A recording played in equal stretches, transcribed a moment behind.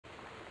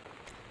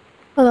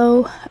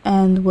Hello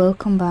and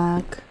welcome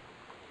back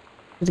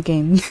to the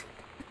game.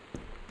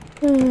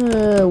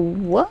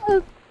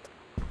 What?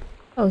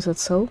 How is that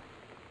so?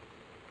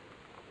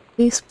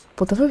 Please,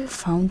 whatever you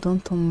found,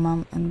 don't tell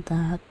Mom and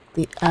Dad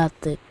the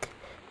attic.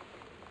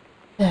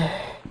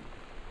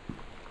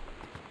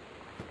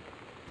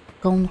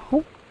 Gone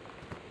home?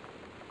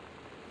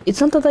 It's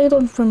not that I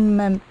don't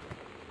remember,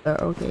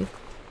 okay.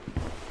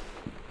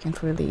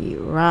 Can't really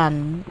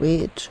run,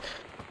 which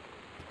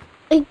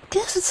I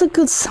guess it's a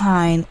good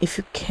sign if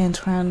you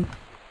can't run.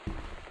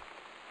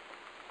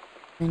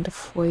 In the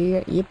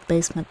foyer, yep,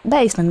 basement.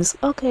 Basement is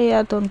okay,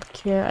 I don't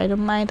care. I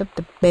don't mind that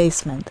the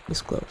basement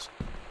is closed.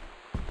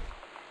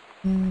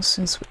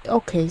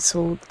 Okay,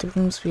 so the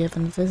rooms we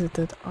haven't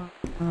visited are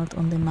not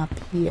on the map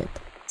yet.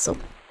 So,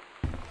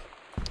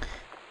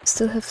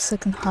 still have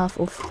second half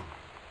of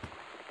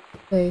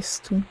phase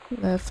 2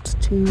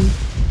 left to...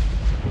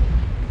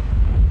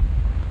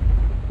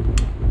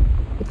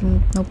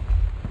 Nope,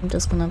 I'm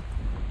just gonna...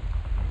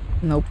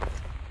 Nope,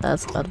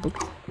 that's a bad book.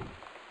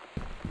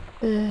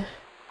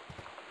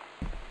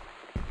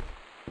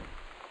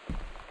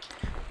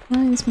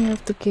 Reminds me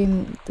of the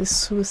game The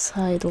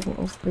Suicidal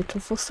of Rachel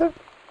Foster.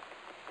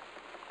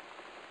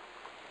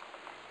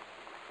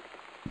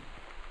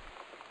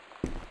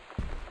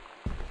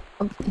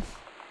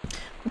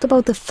 What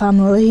about the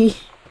family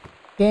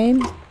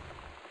game?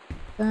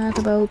 That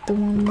about the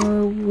one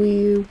where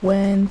we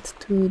went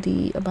to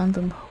the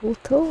abandoned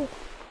hotel?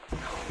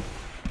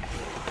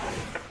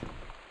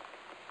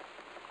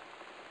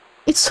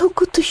 It's so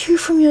good to hear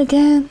from you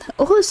again.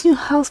 All this new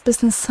house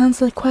business sounds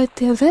like quite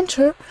the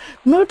adventure.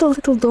 Remember the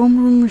little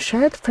dorm room we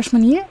shared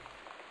freshman year?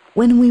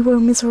 When we were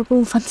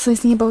miserable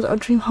fantasizing about our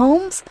dream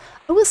homes?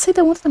 I will say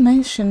that I wanted to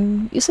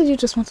mention. You said you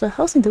just wanted a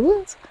house in the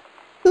woods.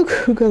 Look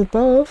who got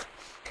above.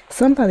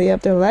 Somebody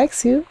up there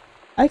likes you.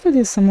 I could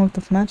use some of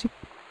that magic.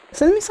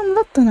 Send me some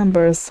lotto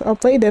numbers. I'll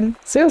play them.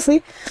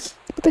 Seriously.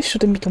 But I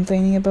shouldn't be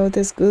complaining about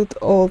this good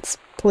old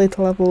split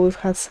level we've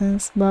had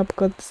since Bob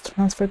got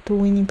transferred to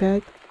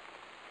Winnipeg.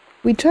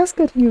 We just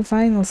got new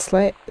vinyl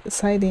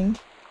siding.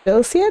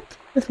 Jealous yet?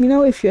 Let me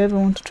know if you ever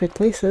want to trade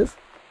places.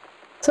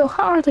 So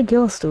how are the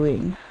girls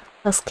doing?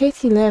 Has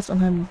Katie left on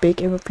her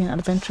big European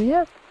adventure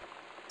yet?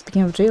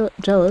 Speaking of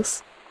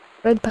jealous,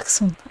 right back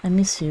soon. I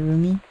miss you,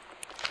 Rumi.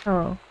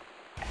 Carol.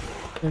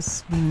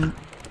 There's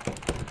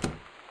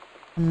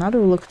another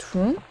locked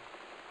room.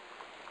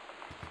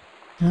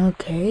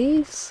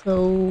 Okay,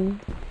 so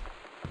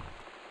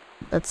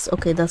that's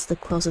okay. That's the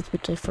closet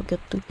which I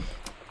forgot to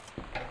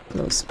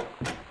close.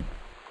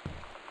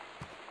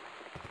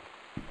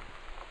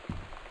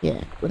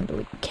 Yeah, when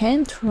we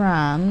can't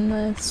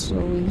run, so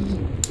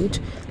which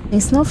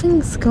means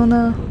nothing's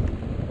gonna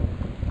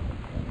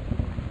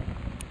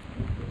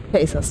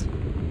face us.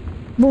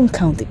 Boone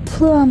County.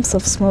 Plumes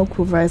of smoke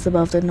will rise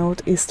above the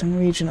northeastern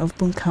region of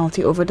Boone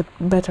County over the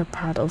better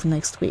part of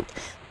next week,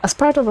 as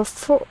part of a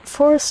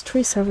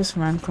Forestry Service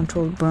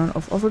run-controlled burn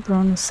of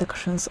overgrown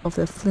sections of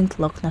the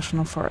Flintlock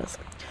National Forest.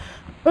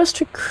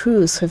 Forestry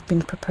crews have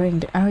been preparing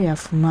the area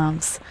for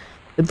months.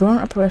 The burn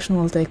operation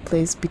will take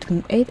place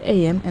between 8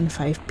 AM and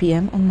 5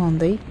 PM on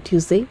Monday,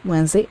 Tuesday,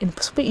 Wednesday, and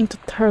possibly into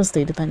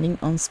Thursday, depending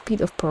on speed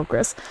of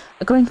progress,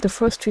 according to the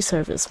Forestry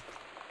Service.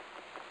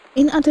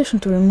 In addition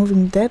to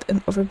removing dead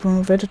and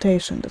overgrown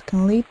vegetation that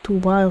can lead to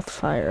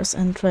wildfires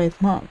and dried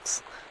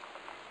moths,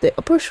 the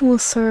operation will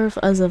serve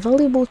as a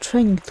valuable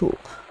training tool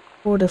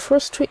for the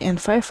forestry and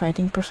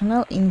firefighting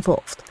personnel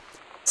involved,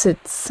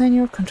 said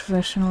senior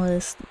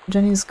conservationist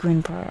Kaitlin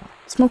Greenbriar.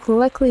 Smoke will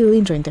likely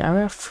rejoin the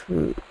area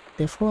through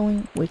the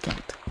following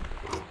weekend.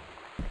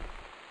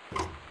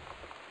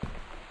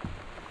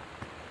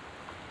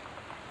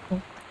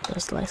 Oh,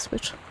 there's the light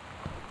switch.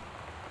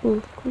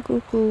 Cool.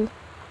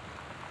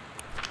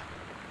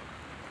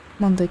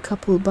 Monday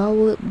couple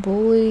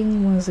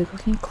bowling, Wednesday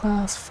cooking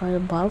class, Friday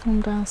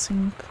ballroom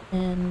dancing,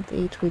 and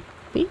 8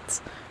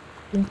 repeats.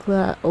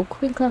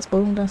 Cooking class,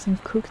 ballroom dancing,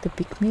 cook the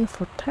big meal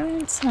for Terry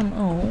and Sam.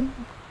 Oh,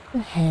 I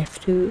have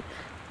to.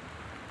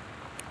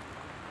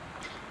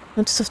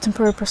 Notice of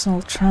temporary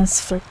personal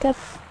transfer. God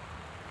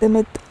damn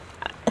it.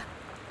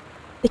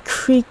 The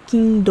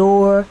creaking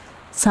door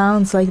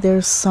sounds like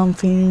there's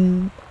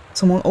someone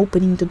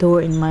opening the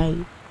door in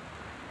my...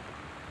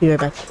 Be right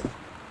back.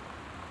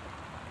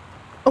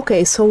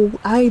 Okay, so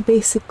I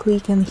basically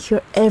can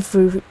hear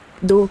every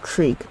door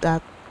creak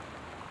that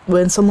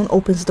when someone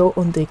opens the door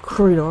on the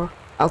corridor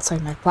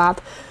outside my flat,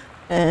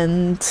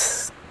 and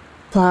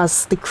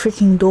plus the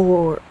creaking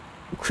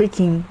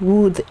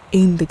wood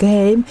in the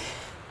game.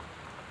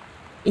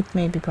 It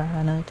may be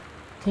paranoid,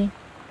 okay?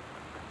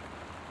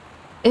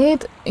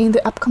 In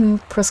the upcoming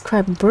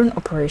prescribed burn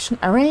operation,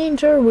 a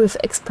ranger with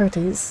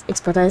expertise in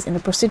the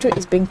procedure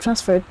is being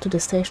transferred to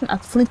the station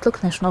at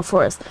Flintlock National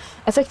Forest,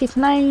 effective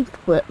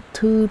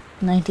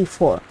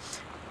 9/2/94.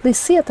 Please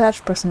see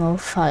attached personnel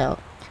file.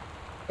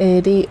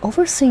 The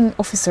overseeing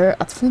officer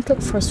at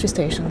Flintlock Forestry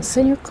Station,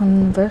 senior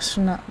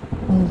conservationist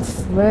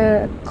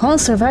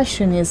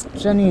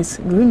Kaitlin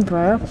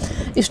Greenbriar,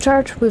 is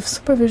charged with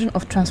supervision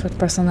of transferred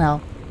personnel.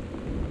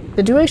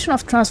 The duration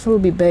of transfer will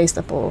be based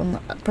upon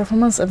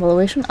performance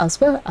evaluation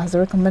as well as the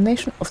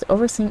recommendation of the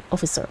overseeing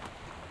officer.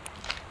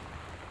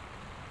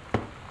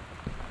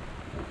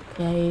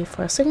 Okay,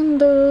 for a second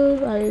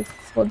though, I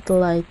thought the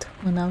light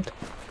went out.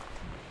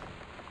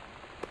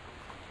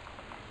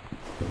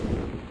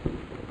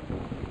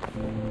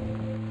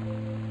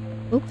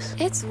 Oops.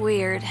 It's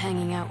weird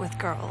hanging out with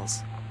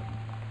girls.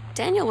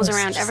 Daniel was That's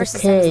around just ever a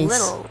since I was case.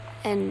 little,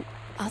 and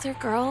other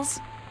girls?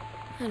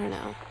 I don't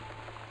know.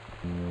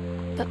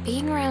 But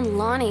being around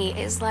Lonnie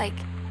is like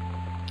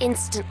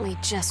instantly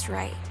just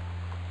right.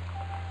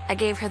 I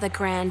gave her the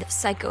grand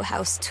Psycho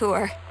House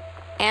tour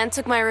and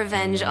took my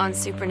revenge on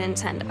Super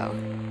Nintendo.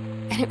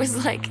 And it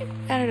was like,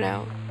 I don't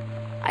know,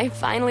 I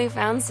finally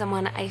found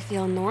someone I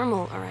feel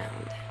normal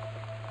around.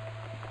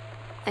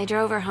 I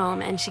drove her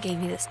home and she gave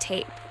me this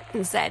tape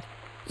and said,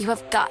 "You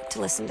have got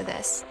to listen to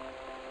this."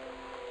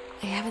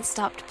 I haven't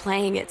stopped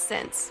playing it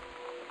since.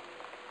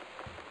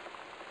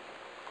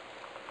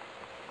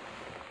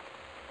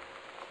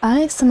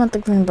 I, Samantha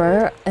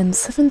Greenbriar, am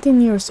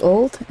 17 years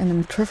old and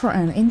am therefore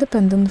an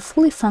independent,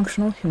 fully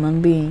functional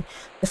human being.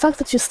 The fact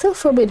that you still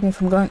forbid me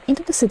from going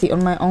into the city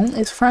on my own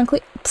is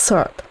frankly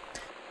absurd.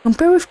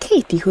 Compare with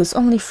Katie, who is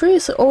only 3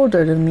 years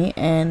older than me,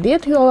 and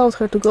yet you allowed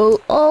her to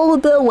go all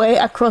the way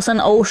across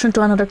an ocean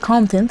to another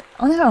continent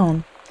on her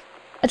own.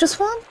 I just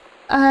want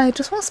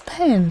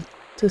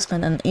to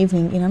spend an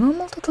evening in a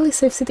normal, totally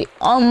safe city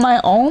on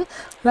my own,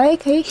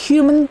 like a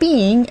human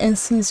being, and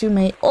since you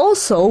may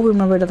also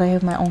remember that I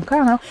have my own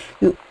car now,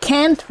 you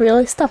can't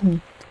really stop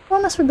me.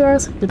 Warmest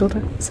regards, your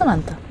daughter,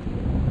 Samantha.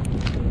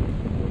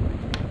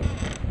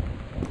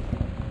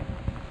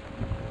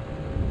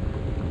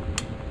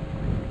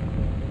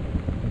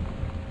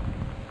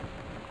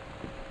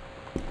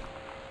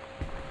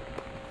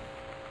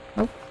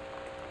 Oh.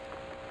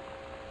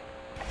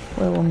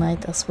 Well, we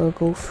might as well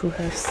go through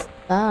her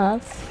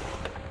stuff.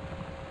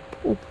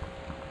 Ooh.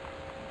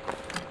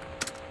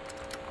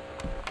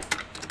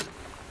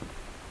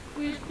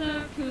 We're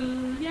so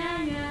cool,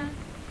 yeah, yeah.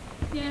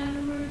 Yeah,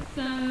 we're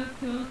so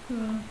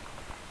cool.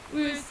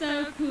 We're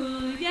so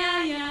cool,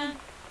 yeah, yeah.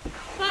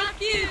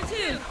 Fuck you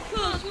too,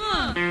 cool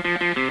schmuck.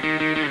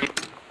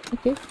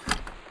 Okay.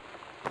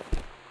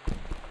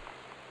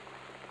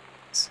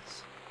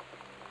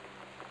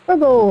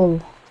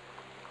 Purple!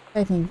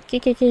 I think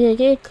kick.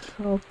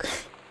 Okay.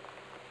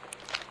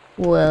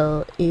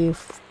 Well,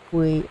 if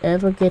we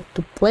ever get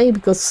to play,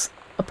 because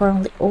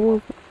apparently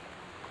all...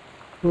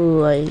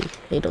 Oh, I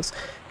hate those.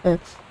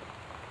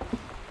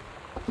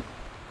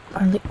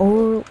 Apparently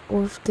all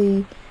of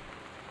the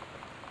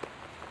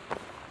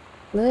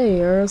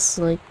players,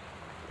 like...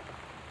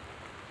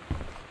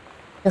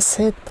 the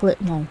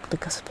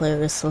cassette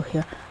player is still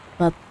here,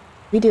 but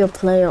video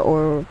player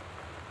or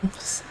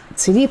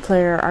CD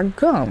player are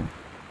gone.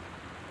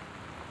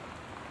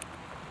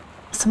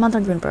 Samantha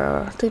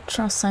Greenbriar,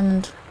 teacher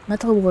assignment,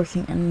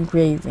 metalworking and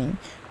engraving.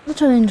 A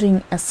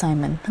challenging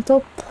assignment.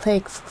 Metal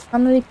plague for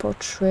family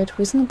portrait,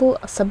 reasonable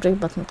subject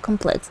but not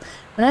complex.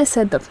 When I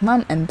said that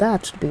mom and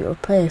dad should be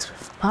replaced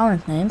with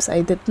parent names,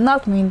 I did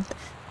not mean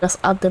just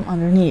add them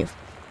underneath.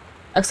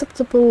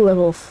 Acceptable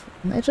level of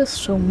images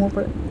show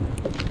more.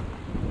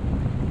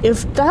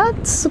 If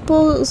that's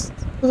supposed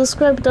to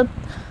describe that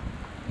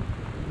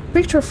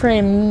picture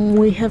frame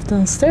we have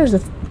downstairs,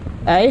 that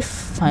I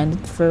find it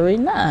very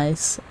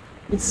nice.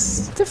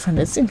 It's different,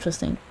 it's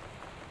interesting.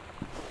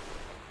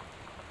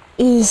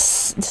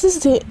 This is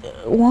the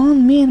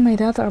one me and my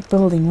dad are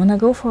building. When I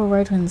go for a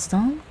ride when it's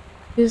done,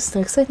 here's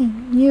the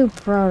exciting new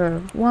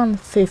Brother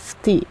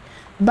 150.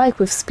 Bike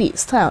with speed,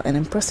 style and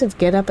impressive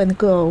get up and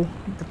go.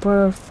 The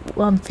Brother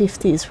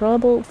 150's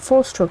reliable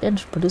 4-stroke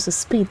engine produces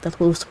speed that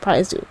will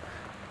surprise you.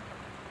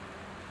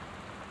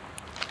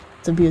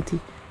 It's a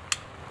beauty.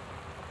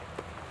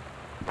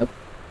 Oh.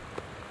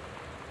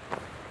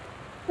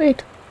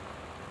 Wait.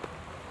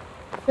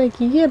 Thank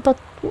you. Yeah, but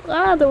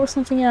there was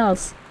something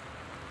else.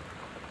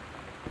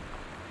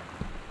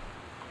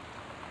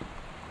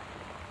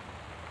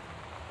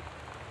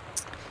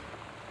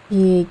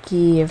 Yeah,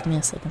 give me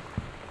a second.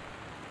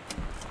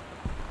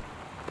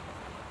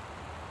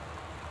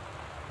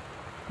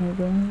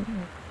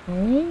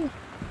 Okay.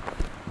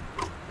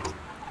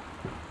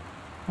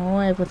 Oh,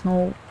 I have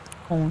no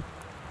phone.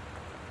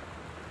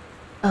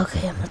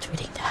 Okay, I'm not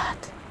reading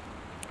that.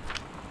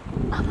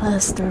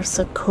 Unless there's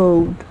a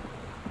code.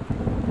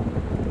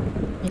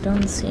 I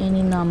don't see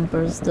any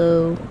numbers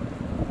though.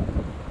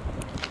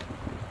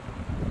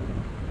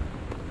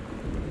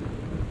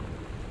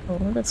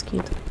 Oh, that's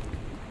cute.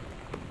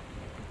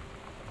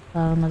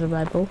 Another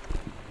Bible.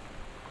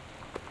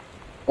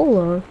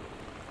 Or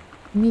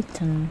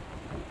Mitten.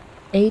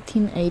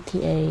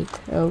 1888.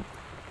 Oh,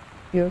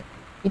 you're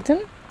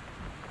Mitten?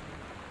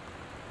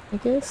 I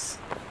guess.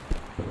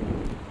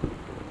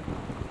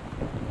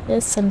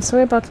 Yes, I'm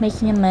sorry about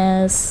making a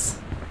mess.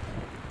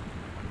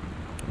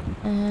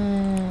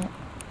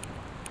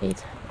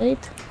 8.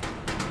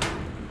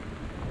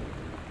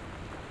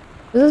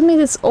 Does this mean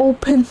it's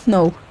open?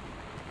 No.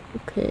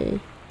 Okay.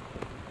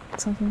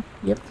 Something.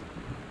 Yep.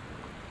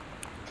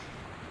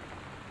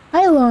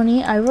 Hi,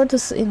 Lonnie, I wrote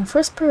this in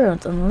first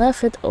period and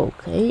left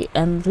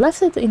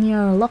it in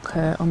your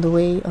locker on the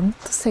way on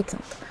the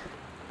second.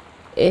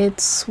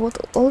 It's what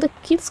all the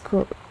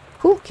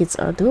cool kids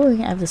are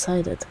doing, I've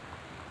decided.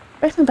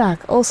 Write me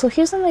back. Also,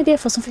 here's an idea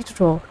for something to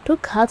draw. 2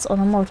 cats on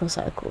a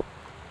motorcycle.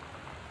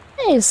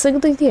 Hey, it's a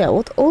good idea.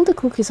 What all the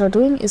cool kids are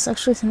doing is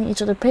actually sending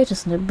each other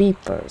pages on their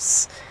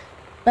beepers.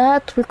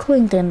 But we're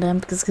cooling them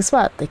because guess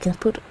what? They can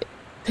put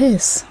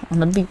this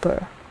on a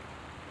beeper.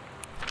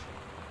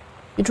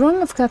 Your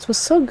drawing of cats was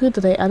so good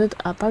that I added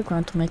a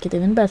background to make it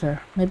even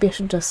better. Maybe I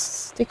should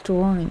just stick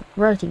to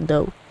writing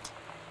though.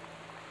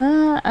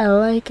 I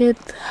like it.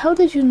 How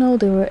did you know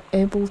they were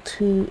about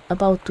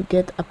to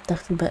get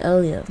abducted by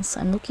aliens?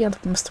 I'm looking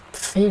at Mr.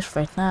 Fish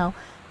right now.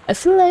 I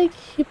feel like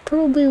he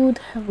probably would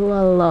have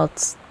a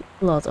lot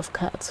of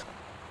cats.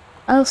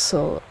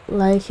 Also,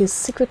 like his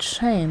secret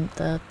shame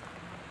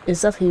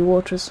is that he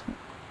watches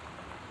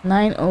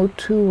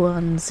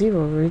 90210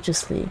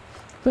 religiously.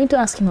 I'm going to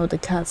ask him about the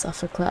cats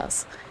after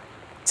class.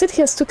 He said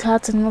he has 2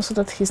 cats and also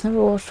that he's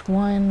never watched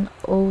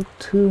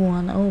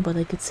 10210, but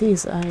I could see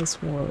his eyes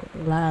were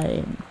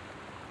lying.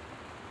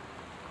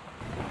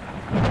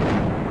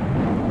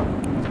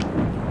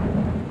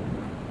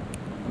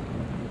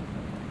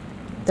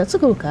 That's a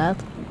cool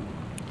cat.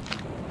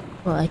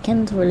 Well, I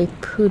can't really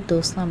put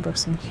those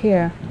numbers in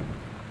here.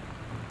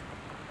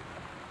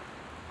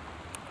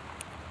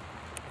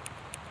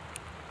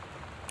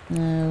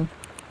 No.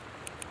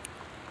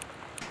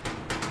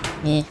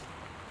 Yeah.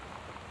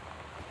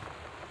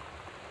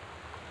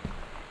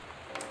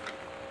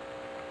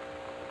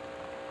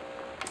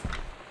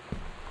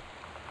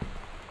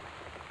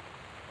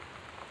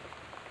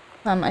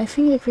 I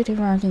think the creative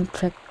writing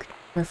track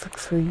perfect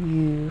for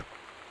you.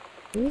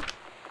 Okay.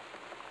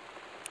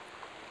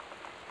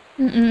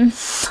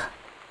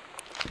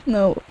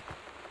 No.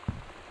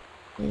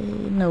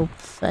 Nope,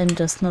 I'm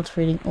just not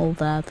reading all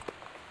that.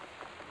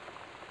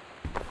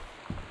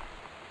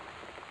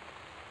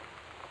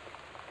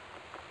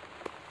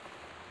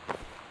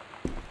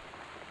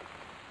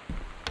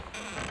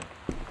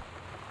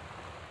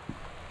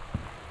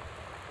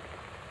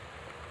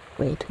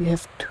 Wait, we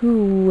have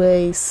 2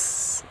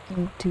 ways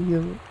into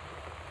your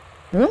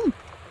room?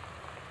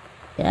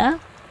 Yeah?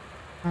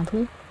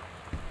 Apparently.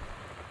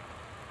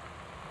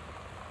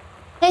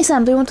 Hey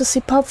Sam, do you want to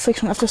see Pulp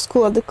Fiction after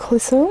school at the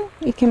Coliseum?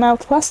 It came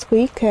out last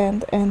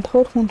weekend and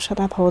Todd won't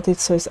shut up about it,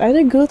 so it's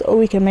either good or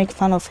we can make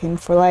fun of him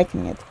for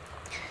liking it.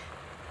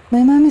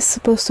 My mom is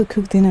supposed to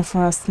cook dinner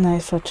for us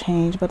tonight for a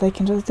change, but I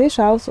can just dish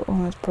out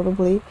on it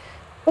probably.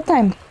 What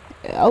time?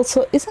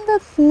 Also, isn't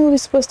that movie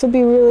supposed to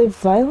be really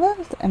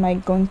violent? Am I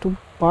going to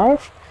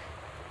barf?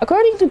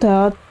 According to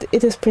that,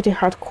 it is pretty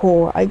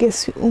hardcore. I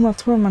guess Uma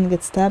Thurman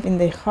gets stabbed in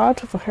the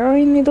heart with a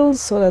heroin needle,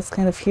 so that's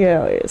kind of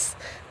hilarious.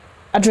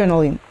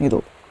 Adrenaline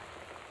needle.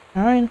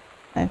 Alright.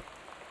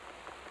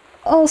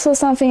 Also,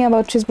 something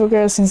about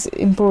cheeseburgers is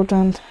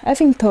important. I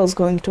think Todd's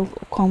going to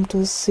come,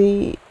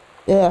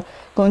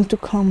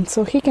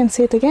 so he can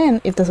see it again,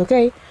 if that's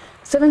okay.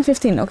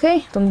 7:15,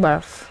 okay? Don't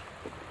barf.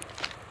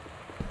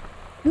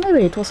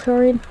 Maybe it was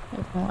heroin. I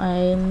don't know.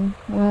 I'm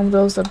one of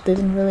those that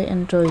didn't really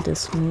enjoy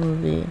this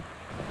movie.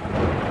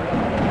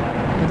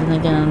 But then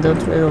again, I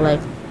don't really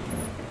like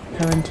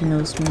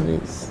Tarantino's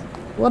movies.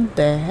 What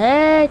the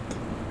heck?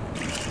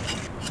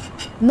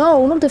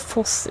 No, not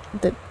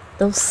the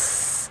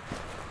those.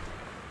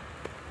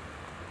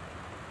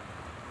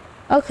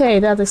 Okay,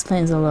 that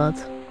explains a lot.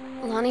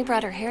 Lonnie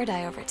brought her hair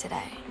dye over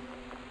today.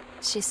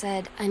 She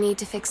said, I need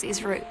to fix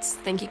these roots.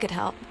 Think you could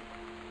help?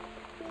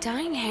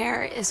 Dyeing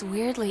hair is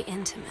weirdly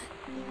intimate.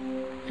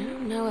 I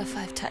don't know if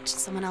I've touched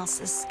someone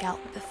else's scalp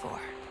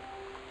before.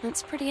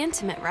 It's pretty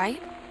intimate,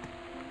 right?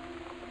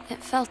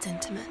 It felt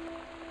intimate.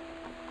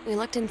 We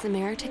looked in the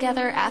mirror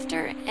together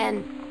after,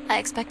 and I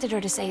expected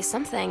her to say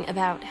something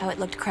about how it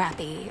looked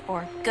crappy,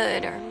 or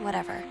good, or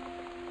whatever.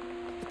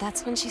 But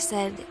that's when she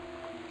said,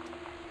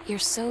 "You're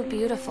so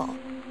beautiful."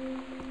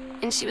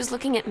 And she was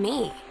looking at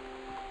me.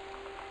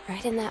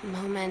 Right in that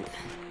moment,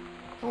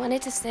 I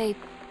wanted to say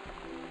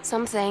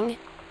something,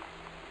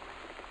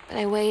 but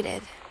I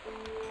waited.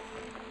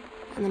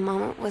 And the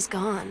moment was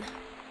gone.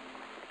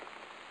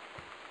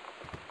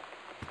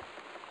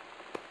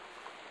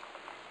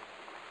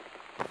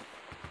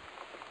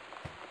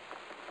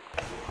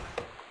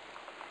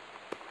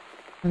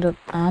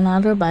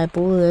 Another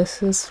Bible.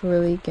 This is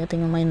really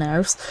getting on my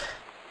nerves.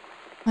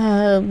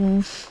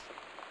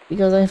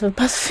 Because I have a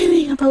bad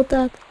feeling about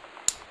that.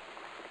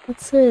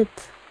 That's it.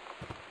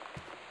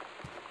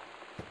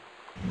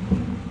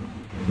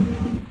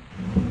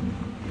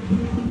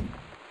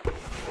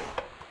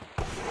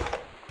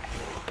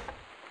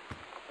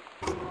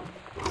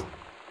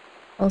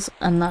 Also,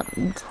 I'm not.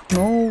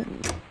 No.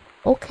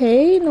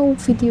 Okay, no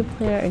video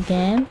player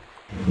again.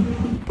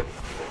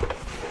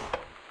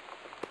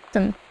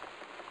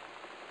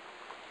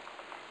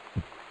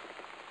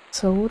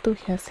 So what do we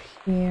have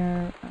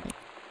here?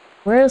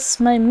 Where's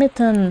my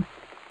mitten?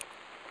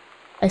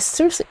 I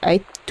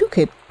took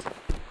it.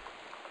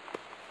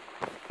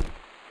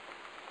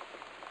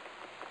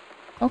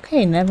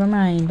 Okay, never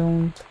mind.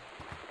 Don't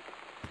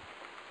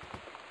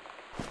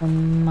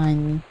Don't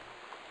mind me.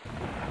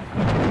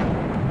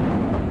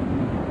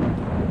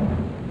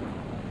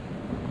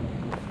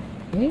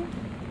 Okay.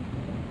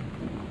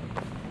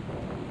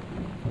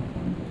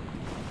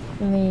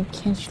 Really,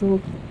 can't you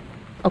look?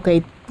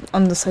 Okay,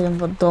 on the second,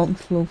 but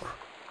don't look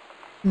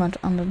much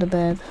under the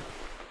bed.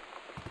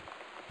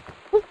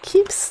 Who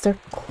keeps their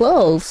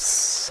clothes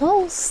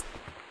so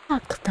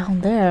stuck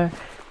down there?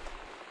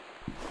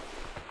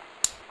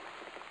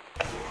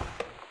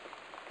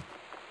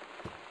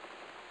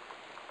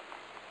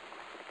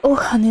 Oh,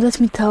 honey,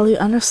 let me tell you,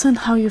 understand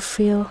how you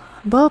feel.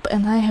 Bob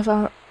and I have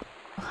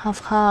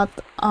had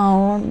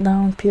our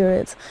down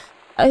periods.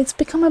 It's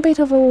become a bit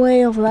of a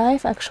way of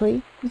life,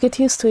 actually. You get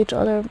used to each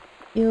other.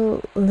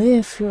 You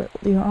live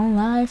your own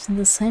lives in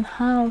the same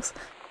house.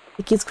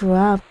 The kids grow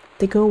up,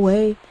 they go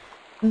away.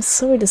 I'm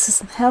sorry this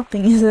isn't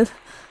helping, is it?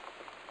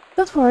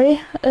 Don't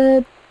worry,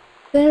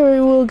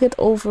 Terry will get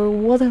over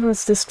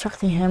whatever's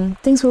distracting him.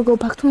 Things will go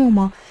back to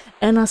normal.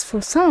 And as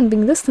for Sam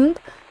being distant,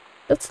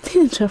 that's a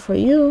teenager for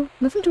you.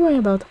 Nothing to worry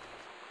about.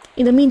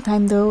 In the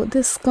meantime, though,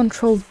 this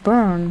controlled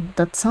burn,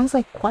 that sounds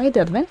like quite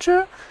the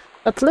adventure.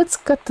 But let's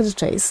cut to the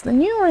chase. The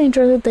new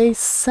ranger that they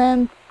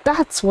sent,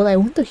 that's what I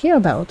want to hear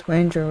about,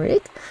 Ranger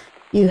Rick.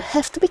 You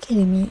have to be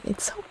kidding me.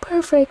 It's so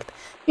perfect.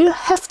 You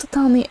have to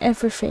tell me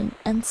everything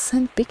and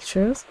send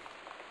pictures.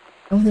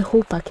 I want the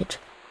whole package.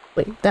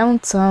 Wait,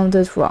 that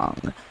sounded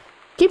wrong.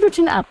 Keep your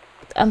chin up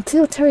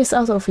until Terry's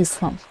out of his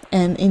slump.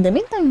 And in the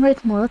meantime,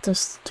 write more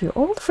letters to your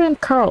old friend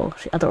Carl.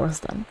 She adores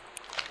them.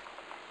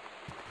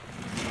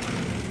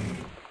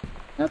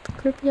 Not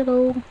creepy at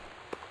all.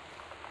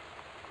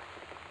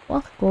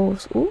 What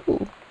goes?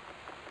 Ooh,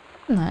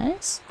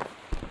 nice.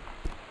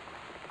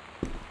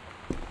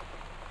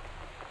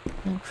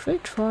 Actually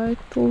try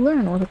to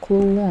learn what a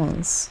clue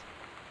wants.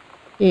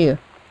 Here.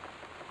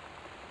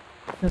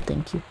 No,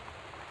 thank you.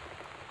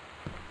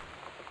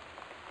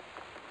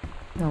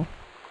 No.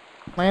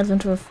 My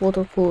adventure with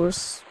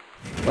watercolors,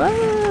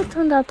 well,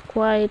 turned out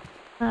quite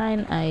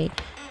fine. I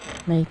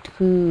made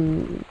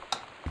 2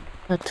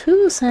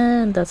 tattoos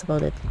and that's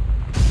about it.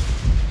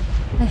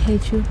 I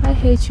hate you, I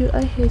hate you,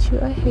 I hate you,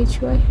 I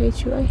hate you, I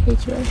hate you, I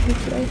hate you, I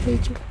hate you, I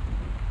hate you.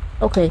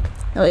 Okay,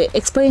 now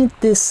explain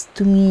this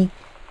to me.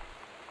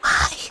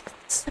 Why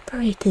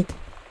separated?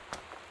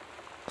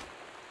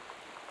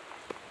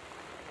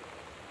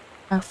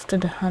 After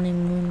the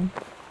honeymoon.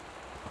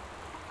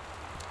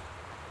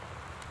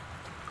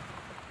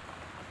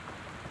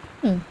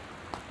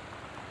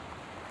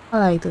 I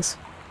like this.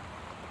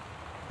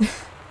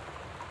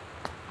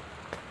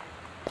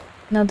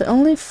 Now the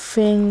only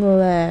thing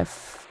left.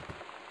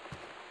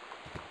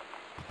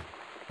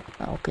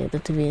 Okay, the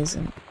TV is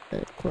in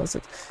the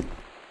closet.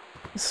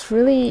 It's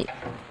really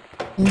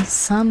in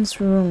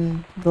Sam's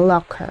room, the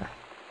locker.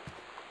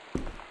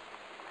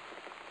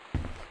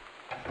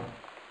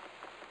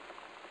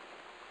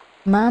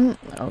 Mom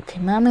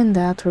and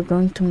Dad were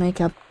going to make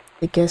up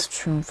the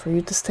guest room for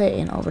you to stay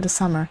in over the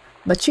summer,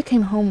 but you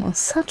came home on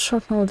such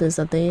short notice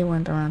that they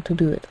weren't around to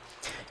do it.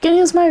 You can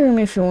use my room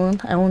if you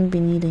want, I won't be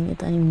needing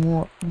it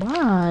anymore.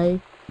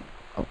 Bye!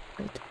 Oh,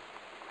 wait.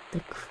 The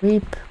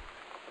creep.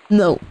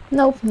 No,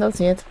 nope, not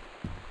yet.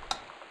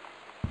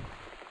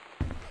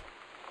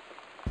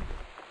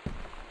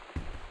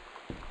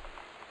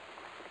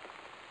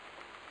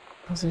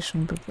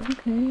 Position book,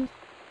 okay.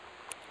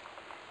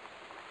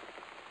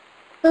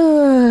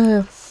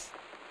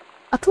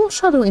 A tall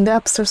shadow in the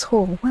upstairs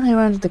hall. When I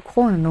rounded the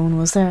corner, no one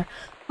was there.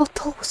 How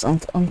tall was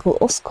Uncle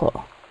Oscar?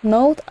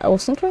 Note, I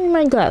was not wearing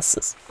my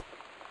glasses.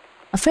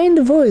 A faint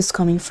voice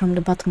coming from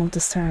the bottom of the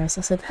stairs.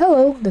 I said,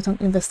 hello, they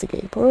don't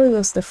investigate. Probably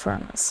was the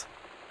furnace.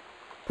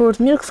 Poured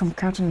milk from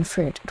carton in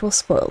fridge. It was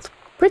spoiled.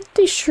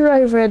 Pretty sure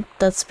I read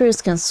that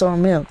spirits can store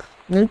milk.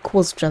 Milk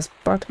was just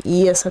bought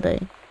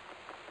yesterday.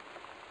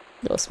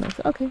 Those milk,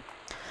 okay.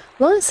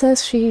 Lauren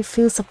says she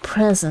feels a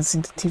presence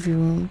in the TV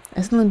room.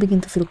 I suddenly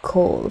begin to feel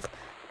cold.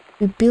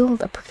 We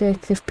build a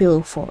protective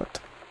pillow fort.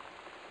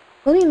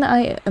 Lauren and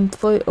I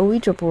employ a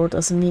Ouija board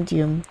as a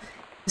medium.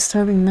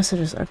 Disturbing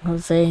messages are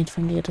conveyed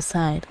from the other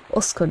side.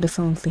 Oscar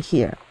definitely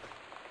here.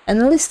 And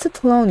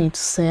enlisted Lonnie to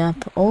stay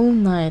up all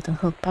night and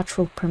help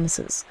patrol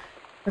premises,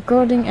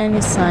 recording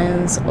any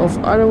signs of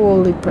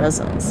otherworldly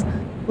presence.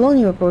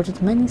 Lonnie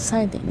reported many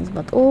sightings,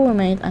 but all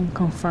remained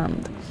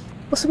unconfirmed.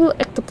 Possible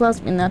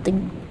ectoplasm in attic,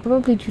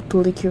 probably due to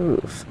leaky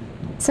roof.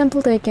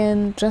 Sample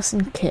taken just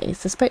in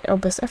case. Despite our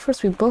best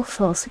efforts, we both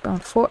fell asleep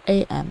around 4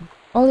 AM.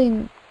 All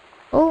in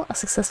all, a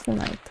successful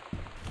night.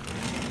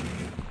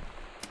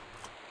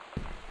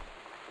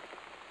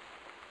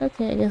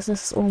 Okay, I guess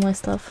this is all my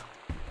stuff.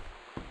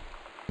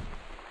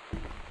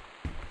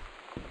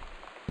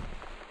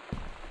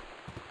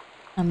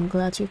 I'm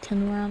glad you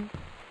can run.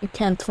 You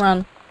can't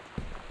run.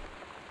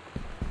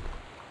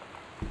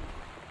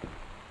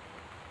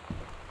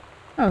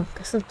 Oh,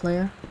 cassette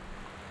player.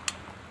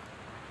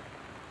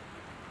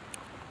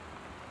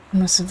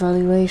 Mass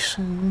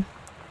evaluation.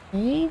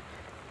 Okay.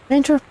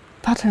 Ranger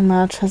pattern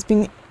match has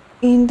been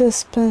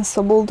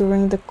indispensable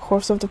during the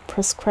course of the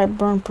prescribed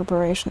burn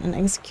preparation and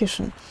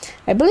execution.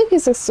 I believe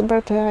his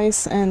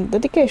expertise and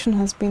dedication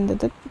has been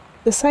the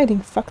deciding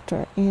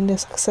factor in the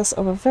success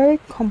of a very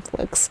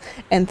complex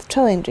and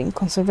challenging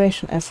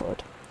conservation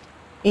effort.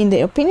 In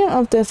the opinion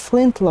of the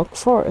Flintlock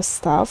Forest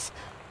staff,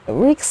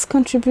 Rick's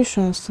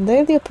contributions to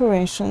daily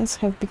operations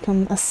have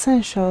become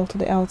essential to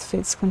the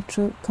outfit's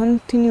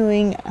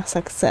continuing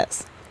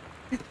success.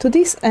 To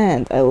this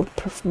end, I will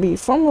be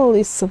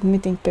formally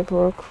submitting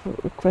paperwork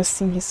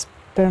requesting his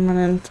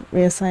permanent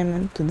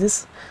reassignment to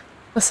this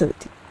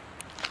facility.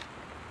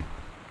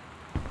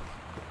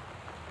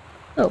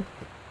 Oh.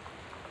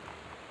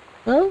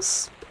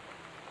 Those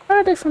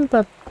are different,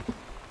 but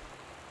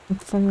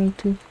for me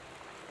to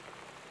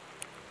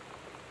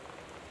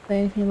say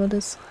anything about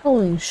this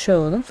Halloween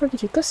show. Don't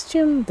forget your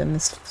costume, the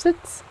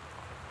misfits.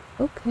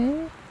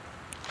 Okay.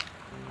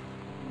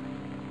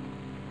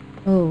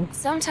 Oh.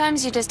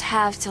 Sometimes you just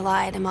have to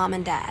lie to Mom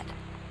and Dad.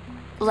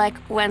 Like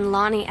when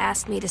Lonnie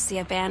asked me to see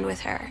a band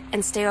with her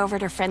and stay over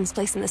at her friend's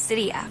place in the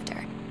city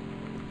after.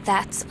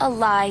 That's a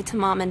lie to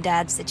Mom and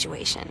Dad's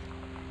situation.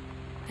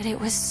 But it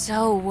was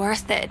so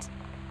worth it.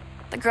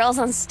 The girls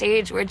on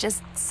stage were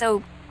just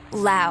so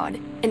loud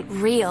and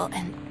real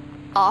and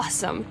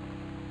awesome.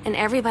 And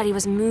everybody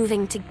was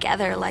moving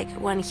together like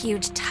one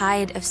huge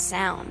tide of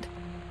sound.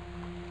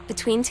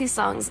 Between two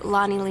songs,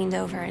 Lonnie leaned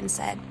over and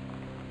said,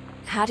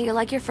 "How do you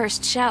like your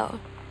first show?"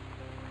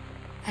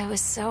 I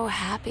was so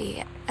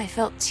happy. I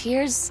felt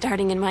tears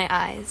starting in my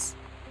eyes.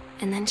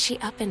 And then she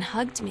up and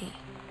hugged me.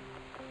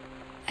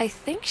 I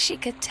think she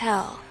could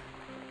tell.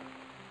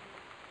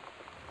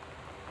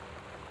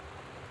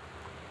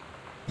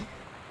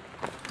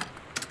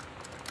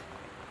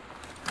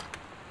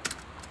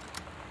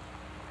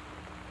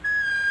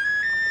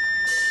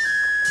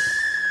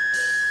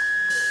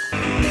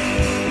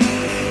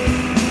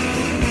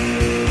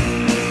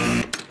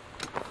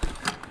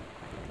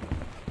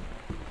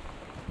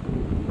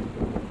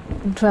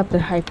 Drop the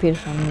high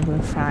pitch on me,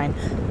 we're fine.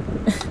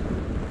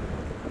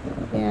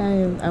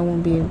 Yeah, I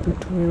won't be able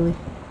to really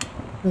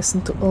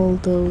listen to all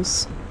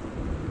those.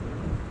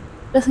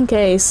 Just in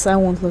case, I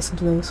won't listen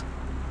to those.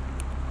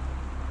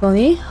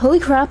 Bonnie, holy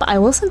crap, I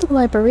was in the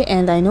library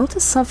and I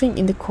noticed something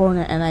in the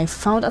corner and I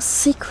found a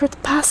secret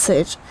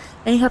passage.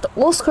 And it had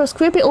Oscar's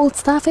creepy old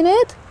stuff in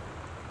it?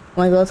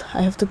 Oh my god,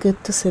 I have to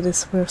get to see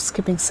this. We're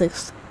skipping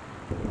 6th.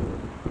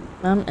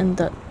 And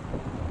the...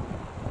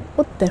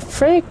 What the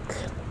frick?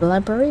 The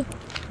library?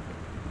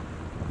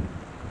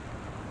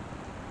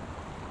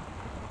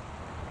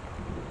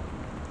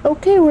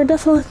 Okay, we're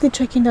definitely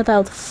checking that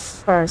out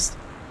first.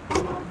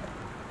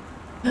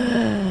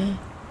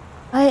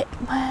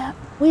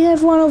 We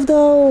have one of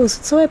those.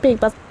 It's so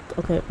epic, but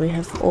okay, we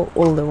have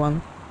older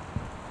one.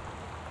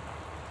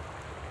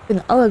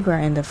 An Allegra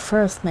and the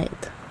first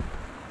mate.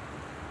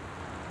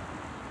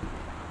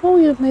 Oh,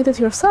 you made it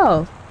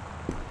yourself.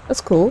 That's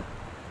cool.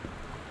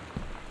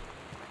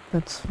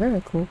 That's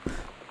very cool.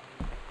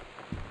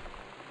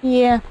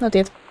 Yeah, not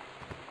yet.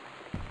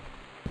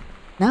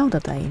 Now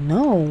that I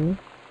know.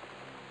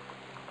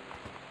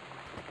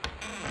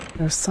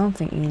 There's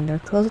something in their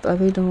closet. I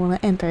really don't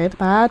want to enter it,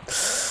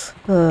 but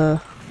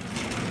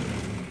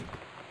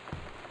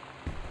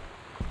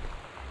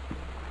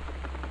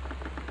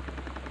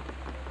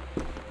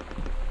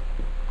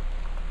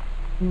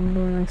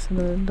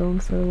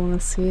don't really want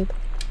to see it.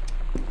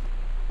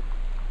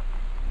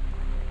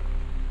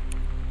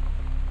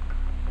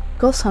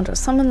 Ghost Hunter,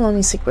 summon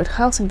Lonely secret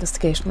house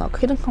investigation log.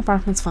 Hidden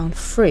compartments found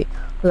free.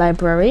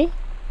 Library.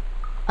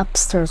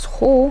 Upstairs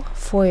hall,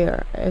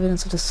 foyer,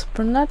 evidence of the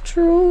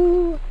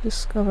supernatural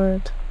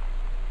discovered.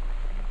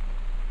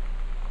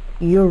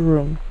 Your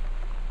room.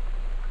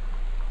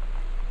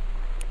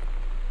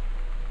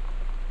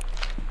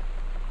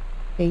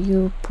 Okay,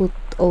 you put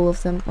all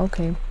of them.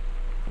 Okay.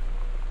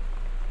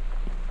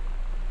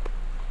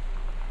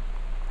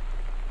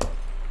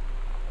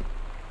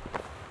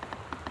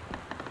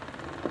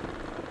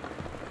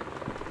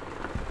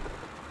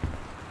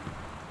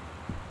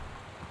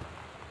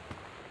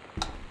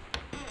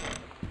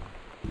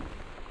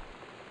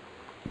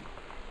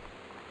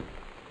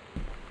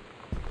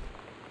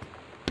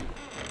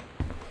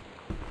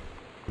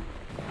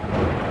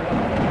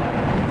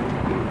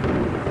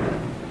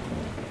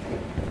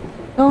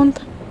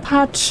 Don't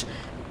touch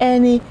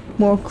any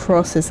more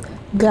crosses.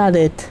 Got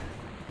it.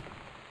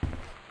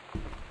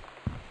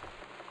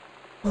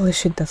 Holy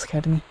shit, that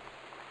scared me.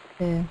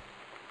 Yeah.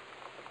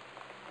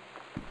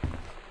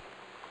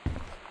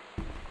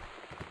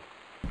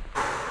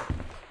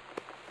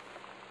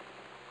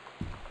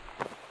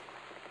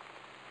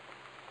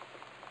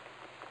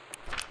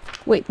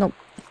 Wait, no.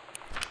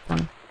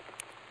 Do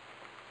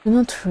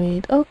not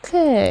read.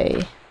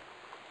 Okay.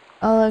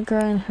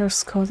 Allegra and her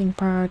scouting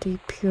party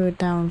peered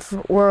down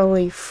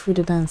whirly through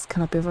the dense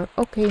canopy of...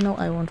 Okay, no,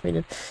 I won't read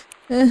it.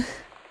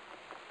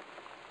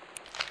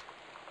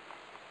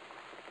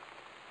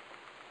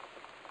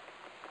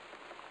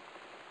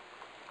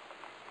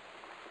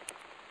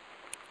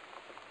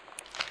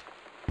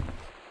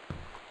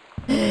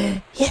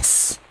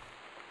 Yes!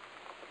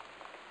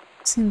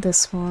 What's in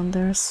this one?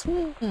 There's...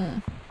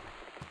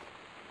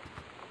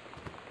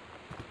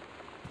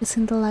 It's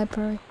in the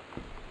library.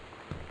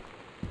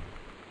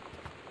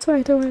 It's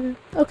right over there.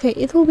 Okay,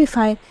 it will be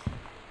fine.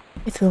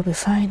 It will be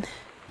fine.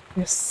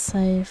 You're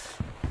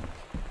safe.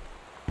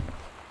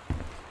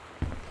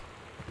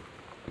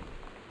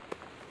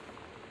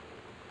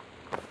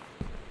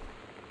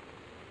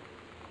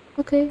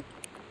 Okay.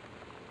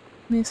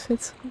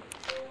 Misfits.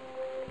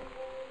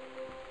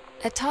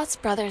 At Todd's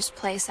brother's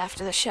place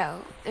after the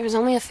show, there was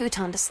only a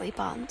futon to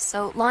sleep on,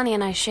 so Lonnie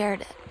and I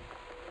shared it.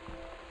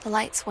 The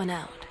lights went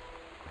out.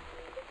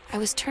 I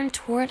was turned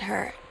toward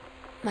her.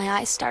 My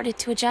eyes started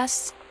to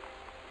adjust,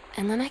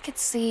 and then I could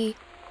see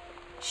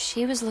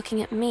she was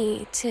looking at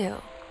me, too.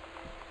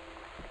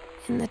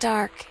 In the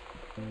dark,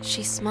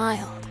 she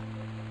smiled.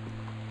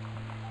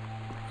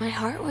 My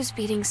heart was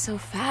beating so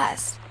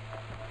fast.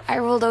 I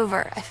rolled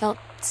over. I felt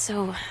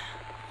so,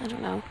 I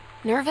don't know,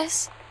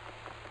 nervous.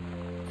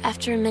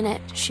 After a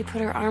minute, she put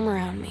her arm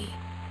around me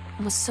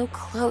and was so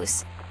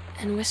close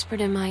and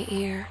whispered in my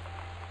ear,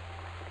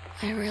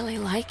 "I really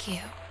like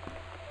you."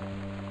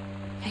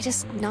 I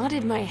just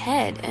nodded my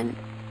head, and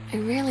I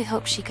really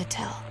hope she could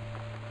tell.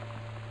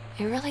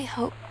 I really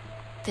hope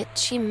that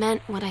she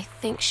meant what I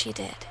think she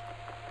did.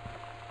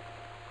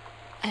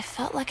 I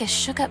felt like a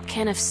shook-up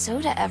can of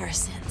soda ever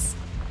since.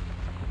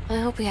 I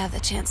hope we have the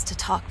chance to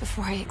talk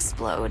before I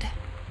explode.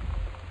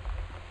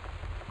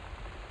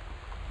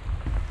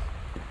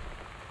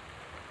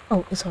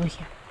 Oh, it's over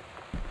here.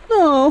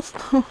 No!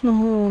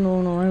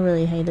 No, I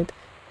really hate it.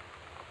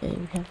 Okay,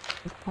 we have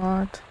this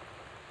part.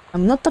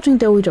 I'm not touching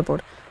the Ouija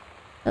board.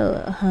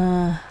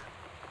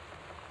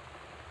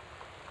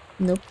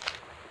 Nope.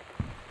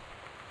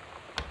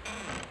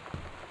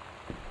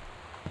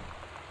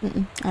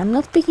 I'm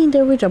not picking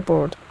the Ouija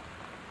board.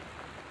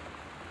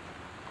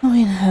 Oh,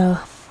 in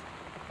hell.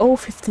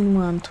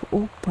 015-1 to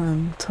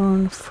open.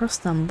 Turn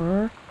first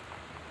number.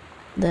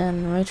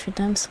 Then write 3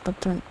 times, but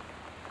turn...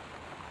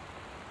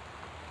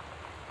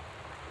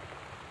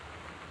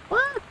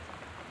 What?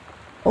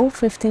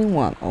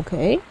 015-1,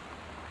 okay.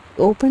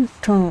 Open,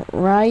 turn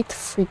right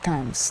 3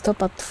 times.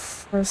 Stop at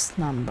first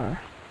number.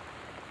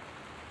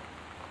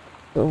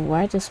 So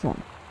right is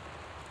 1.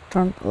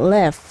 Turn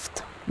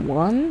left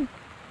 1.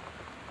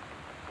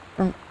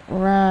 Turn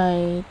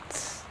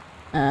right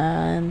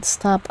and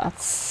stop at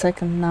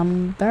second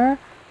number.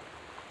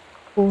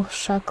 Pull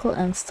shackle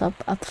and stop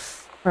at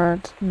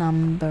third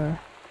number.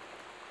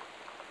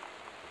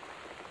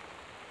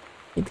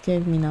 It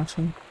gave me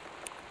nothing.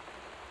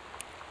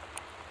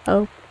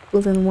 Oh,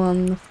 within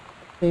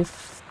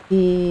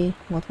 150.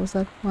 What was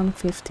that?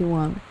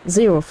 151.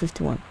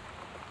 051.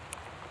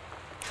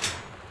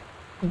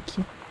 Thank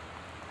you.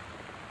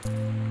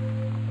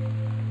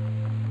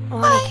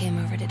 Lonnie came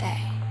over today.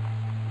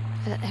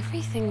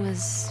 Everything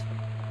was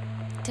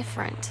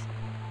different.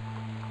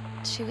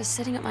 She was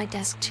sitting at my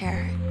desk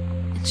chair,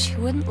 and she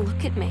wouldn't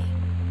look at me.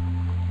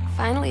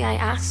 Finally, I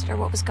asked her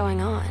what was going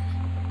on.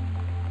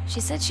 She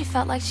said she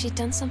felt like she'd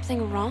done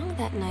something wrong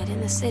that night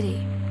in the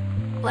city.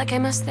 Like I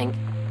must think...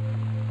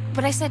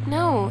 But I said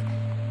no.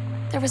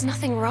 There was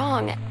nothing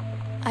wrong.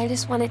 I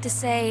just wanted to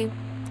say...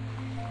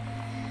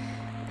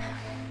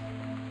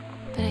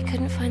 But I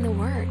couldn't find the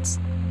words.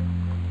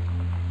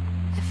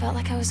 I felt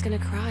like I was gonna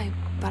cry,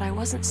 but I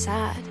wasn't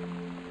sad.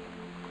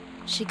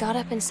 She got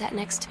up and sat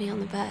next to me on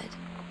the bed.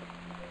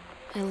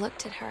 I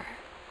looked at her.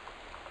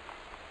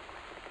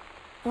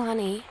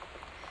 Lonnie,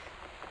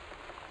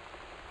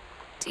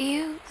 do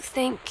you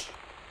think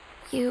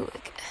you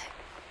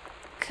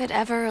could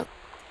ever...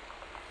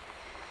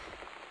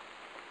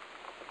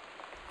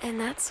 And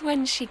that's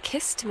when she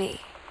kissed me.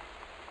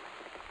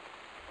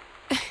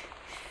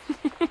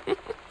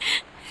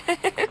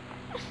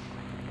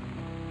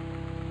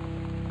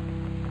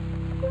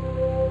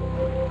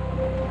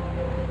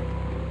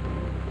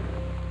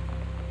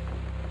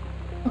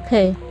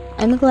 Okay,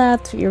 I'm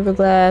glad, you're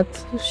glad,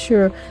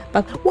 sure,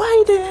 but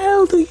why the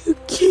hell do you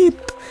keep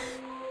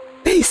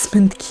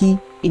basement key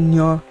in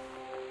your...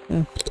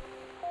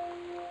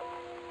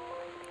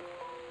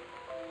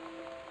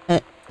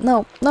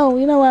 No,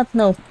 you know what,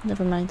 no,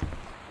 never mind.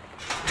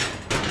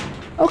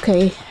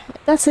 Okay,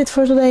 that's it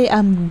for today,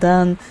 I'm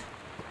done.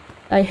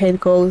 I hate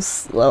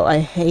ghosts, well, I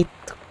hate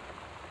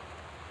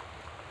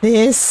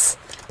this,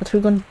 but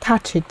we're gonna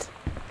touch it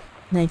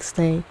the next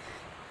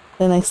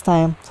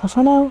time. So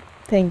for now,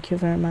 thank you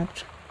very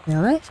much for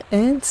your life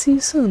and see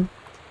you soon.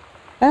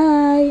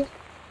 Bye!